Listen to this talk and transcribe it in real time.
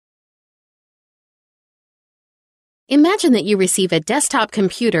Imagine that you receive a desktop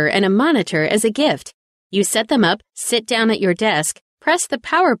computer and a monitor as a gift. You set them up, sit down at your desk, press the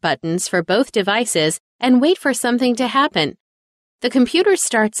power buttons for both devices, and wait for something to happen. The computer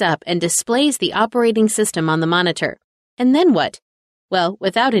starts up and displays the operating system on the monitor. And then what? Well,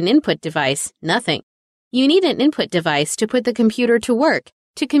 without an input device, nothing. You need an input device to put the computer to work,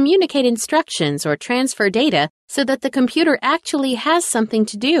 to communicate instructions or transfer data so that the computer actually has something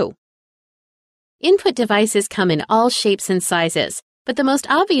to do. Input devices come in all shapes and sizes, but the most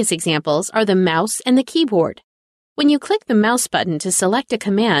obvious examples are the mouse and the keyboard. When you click the mouse button to select a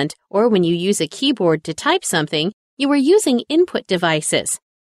command, or when you use a keyboard to type something, you are using input devices.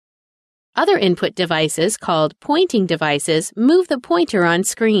 Other input devices, called pointing devices, move the pointer on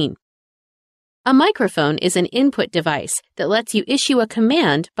screen. A microphone is an input device that lets you issue a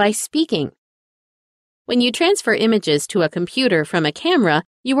command by speaking. When you transfer images to a computer from a camera,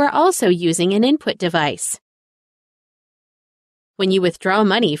 you are also using an input device. When you withdraw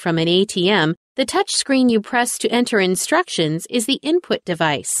money from an ATM, the touch screen you press to enter instructions is the input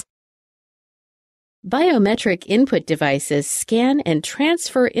device. Biometric input devices scan and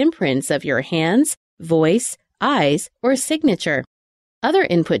transfer imprints of your hands, voice, eyes, or signature. Other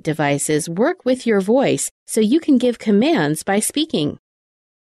input devices work with your voice so you can give commands by speaking.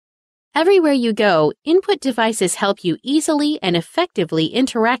 Everywhere you go, input devices help you easily and effectively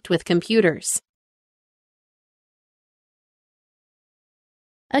interact with computers.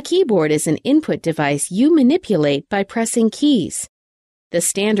 A keyboard is an input device you manipulate by pressing keys. The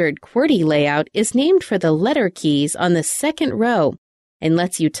standard QWERTY layout is named for the letter keys on the second row and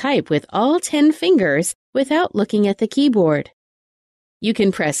lets you type with all 10 fingers without looking at the keyboard. You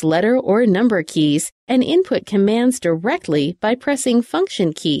can press letter or number keys and input commands directly by pressing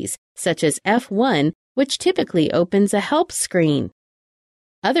function keys, such as F1, which typically opens a help screen.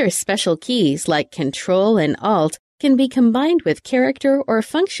 Other special keys like Control and Alt can be combined with character or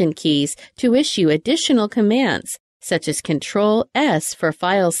function keys to issue additional commands, such as Control S for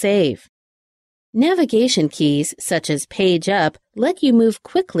file save. Navigation keys, such as Page Up, let you move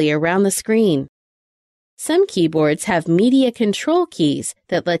quickly around the screen. Some keyboards have media control keys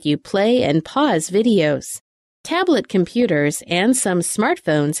that let you play and pause videos. Tablet computers and some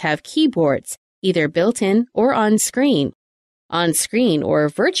smartphones have keyboards, either built-in or on-screen. On-screen or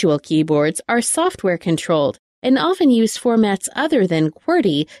virtual keyboards are software-controlled and often use formats other than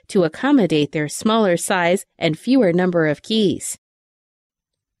QWERTY to accommodate their smaller size and fewer number of keys.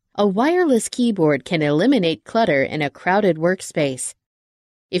 A wireless keyboard can eliminate clutter in a crowded workspace.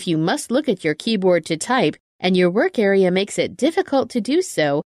 If you must look at your keyboard to type and your work area makes it difficult to do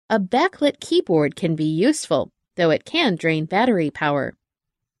so, a backlit keyboard can be useful, though it can drain battery power.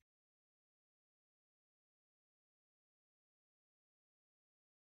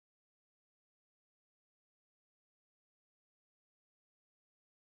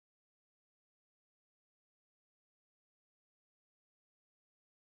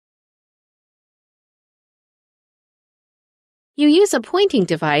 You use a pointing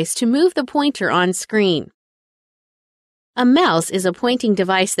device to move the pointer on screen. A mouse is a pointing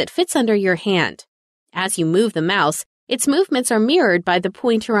device that fits under your hand. As you move the mouse, its movements are mirrored by the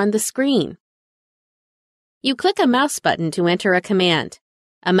pointer on the screen. You click a mouse button to enter a command.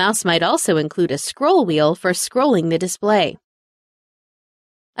 A mouse might also include a scroll wheel for scrolling the display.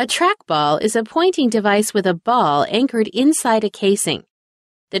 A trackball is a pointing device with a ball anchored inside a casing.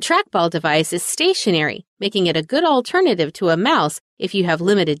 The trackball device is stationary, making it a good alternative to a mouse if you have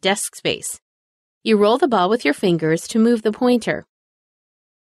limited desk space. You roll the ball with your fingers to move the pointer.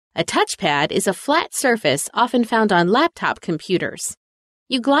 A touchpad is a flat surface often found on laptop computers.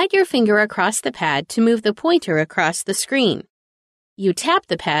 You glide your finger across the pad to move the pointer across the screen. You tap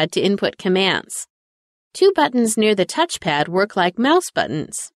the pad to input commands. 2 buttons near the touchpad work like mouse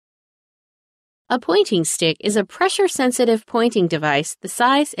buttons. A pointing stick is a pressure-sensitive pointing device the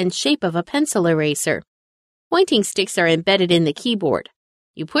size and shape of a pencil eraser. Pointing sticks are embedded in the keyboard.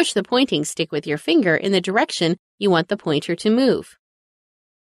 You push the pointing stick with your finger in the direction you want the pointer to move.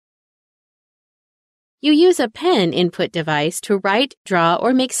 You use a pen input device to write, draw,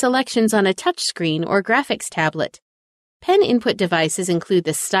 or make selections on a touchscreen or graphics tablet. Pen input devices include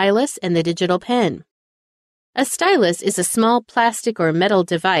the stylus and the digital pen. A stylus is a small plastic or metal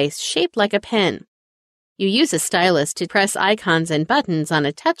device shaped like a pen. You use a stylus to press icons and buttons on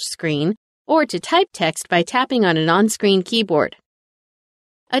a touch screen or to type text by tapping on an on-screen keyboard.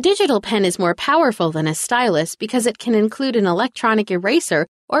 A digital pen is more powerful than a stylus because it can include an electronic eraser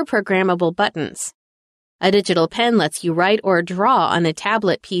or programmable buttons. A digital pen lets you write or draw on a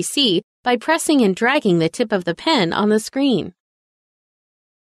tablet PC by pressing and dragging the tip of the pen on the screen.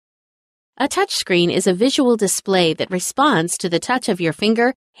 A touchscreen is a visual display that responds to the touch of your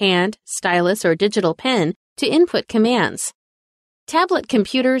finger, hand, stylus, or digital pen to input commands. Tablet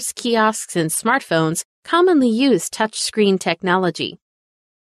computers, kiosks, and smartphones commonly use touchscreen technology.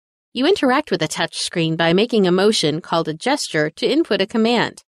 You interact with a touchscreen by making a motion called a gesture to input a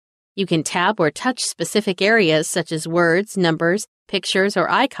command. You can tap or touch specific areas such as words, numbers, pictures,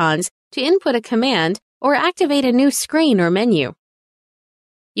 or icons to input a command or activate a new screen or menu.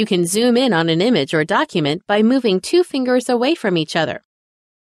 You can zoom in on an image or document by moving 2 fingers away from each other.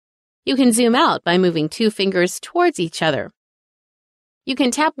 You can zoom out by moving 2 fingers towards each other. You can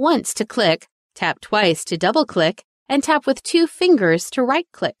tap once to click, tap twice to double-click, and tap with 2 fingers to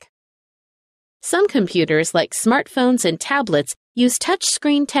right-click. Some computers, like smartphones and tablets, use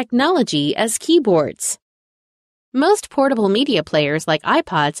touchscreen technology as keyboards. Most portable media players, like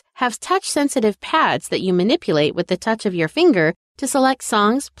iPods, have touch-sensitive pads that you manipulate with the touch of your finger to select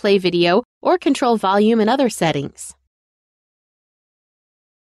songs, play video, or control volume and other settings.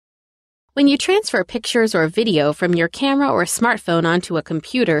 When you transfer pictures or video from your camera or smartphone onto a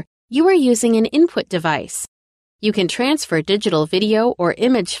computer, you are using an input device. You can transfer digital video or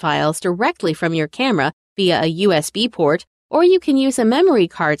image files directly from your camera via a USB port, or you can use a memory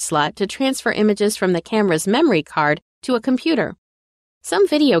card slot to transfer images from the camera's memory card to a computer. Some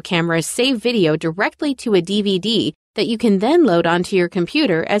video cameras save video directly to a DVD that you can then load onto your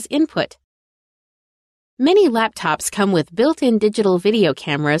computer as input. Many laptops come with built-in digital video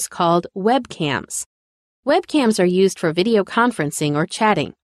cameras called webcams. Webcams are used for video conferencing or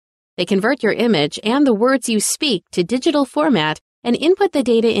chatting. They convert your image and the words you speak to digital format and input the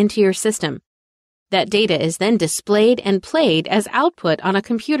data into your system. That data is then displayed and played as output on a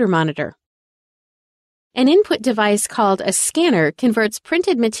computer monitor. An input device called a scanner converts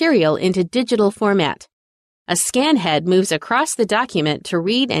printed material into digital format. A scan head moves across the document to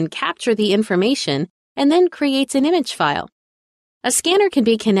read and capture the information and then creates an image file. A scanner can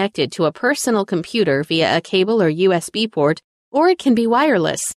be connected to a personal computer via a cable or USB port, or it can be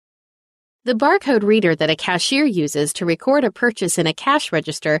wireless. The barcode reader that a cashier uses to record a purchase in a cash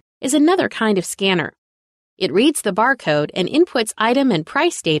register is another kind of scanner. It reads the barcode and inputs item and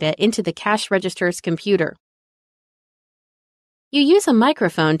price data into the cash register's computer. You use a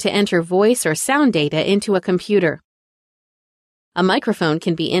microphone to enter voice or sound data into a computer. A microphone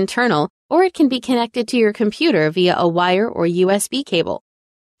can be internal, or it can be connected to your computer via a wire or USB cable.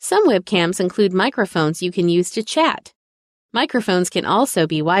 Some webcams include microphones you can use to chat. Microphones can also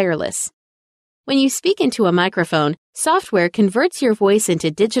be wireless. When you speak into a microphone, software converts your voice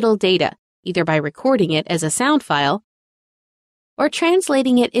into digital data, either by recording it as a sound file or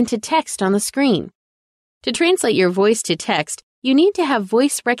translating it into text on the screen. To translate your voice to text, you need to have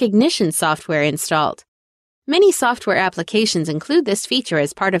voice recognition software installed. Many software applications include this feature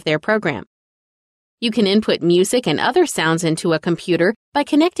as part of their program. You can input music and other sounds into a computer by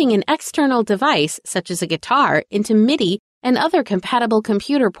connecting an external device, such as a guitar, into MIDI and other compatible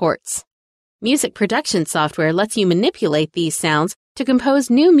computer ports. Music production software lets you manipulate these sounds to compose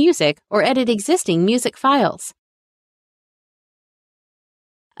new music or edit existing music files.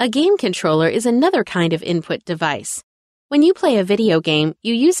 A game controller is another kind of input device. When you play a video game,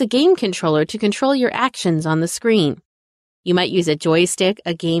 you use a game controller to control your actions on the screen. You might use a joystick,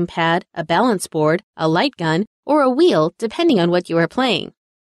 a gamepad, a balance board, a light gun, or a wheel, depending on what you are playing.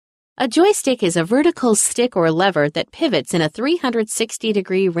 A joystick is a vertical stick or lever that pivots in a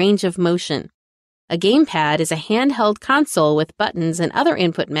 360-degree range of motion. A gamepad is a handheld console with buttons and other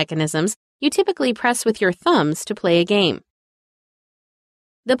input mechanisms you typically press with your thumbs to play a game.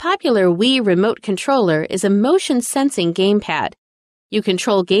 The popular Wii remote controller is a motion-sensing gamepad. You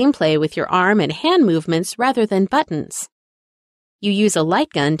control gameplay with your arm and hand movements rather than buttons. You use a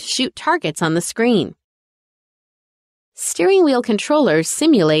light gun to shoot targets on the screen. Steering wheel controllers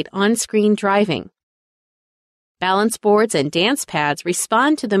simulate on-screen driving. Balance boards and dance pads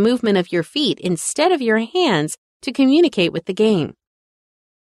respond to the movement of your feet instead of your hands to communicate with the game.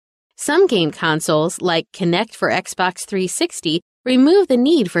 Some game consoles, like Kinect for Xbox 360, remove the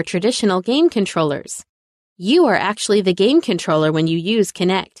need for traditional game controllers. You are actually the game controller when you use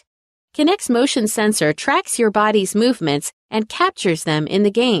Kinect. Kinect's motion sensor tracks your body's movements and captures them in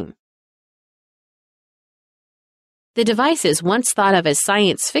the game. The devices once thought of as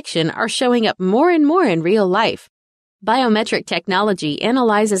science fiction are showing up more and more in real life. Biometric technology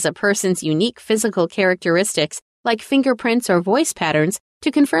analyzes a person's unique physical characteristics, like fingerprints or voice patterns,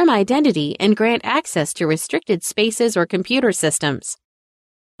 to confirm identity and grant access to restricted spaces or computer systems.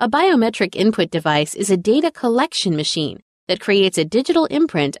 A biometric input device is a data collection machine that creates a digital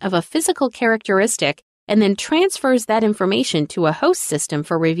imprint of a physical characteristic and then transfers that information to a host system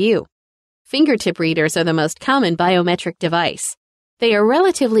for review. Fingertip readers are the most common biometric device. They are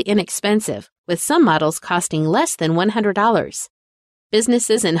relatively inexpensive, with some models costing less than $100.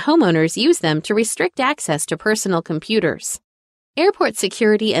 Businesses and homeowners use them to restrict access to personal computers. Airport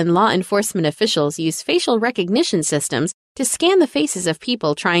security and law enforcement officials use facial recognition systems to scan the faces of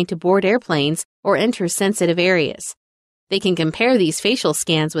people trying to board airplanes or enter sensitive areas. They can compare these facial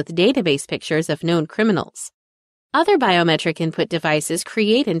scans with database pictures of known criminals. Other biometric input devices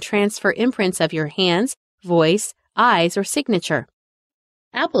create and transfer imprints of your hands, voice, eyes, or signature.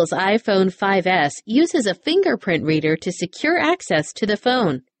 Apple's iPhone 5S uses a fingerprint reader to secure access to the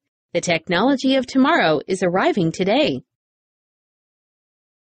phone. The technology of tomorrow is arriving today.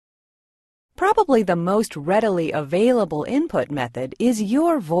 Probably the most readily available input method is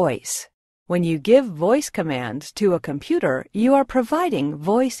your voice. When you give voice commands to a computer, you are providing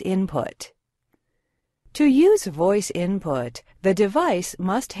voice input. To use voice input, the device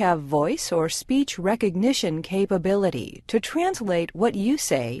must have voice or speech recognition capability to translate what you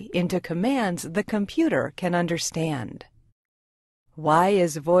say into commands the computer can understand. Why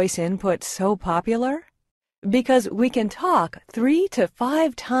is voice input so popular? Because we can talk 3 to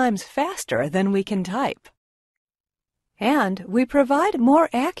 5 times faster than we can type. And we provide more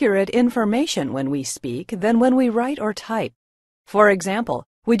accurate information when we speak than when we write or type. For example,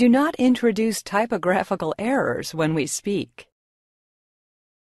 we do not introduce typographical errors when we speak.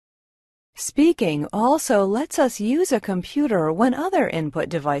 Speaking also lets us use a computer when other input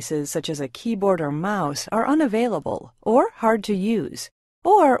devices such as a keyboard or mouse are unavailable or hard to use,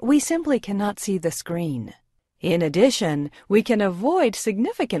 or we simply cannot see the screen. In addition, we can avoid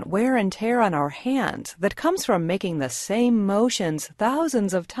significant wear and tear on our hands that comes from making the same motions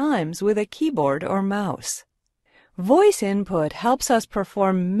thousands of times with a keyboard or mouse. Voice input helps us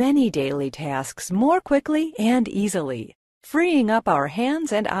perform many daily tasks more quickly and easily, freeing up our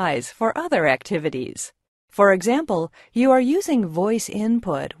hands and eyes for other activities. For example, you are using voice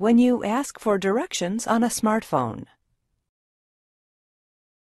input when you ask for directions on a smartphone.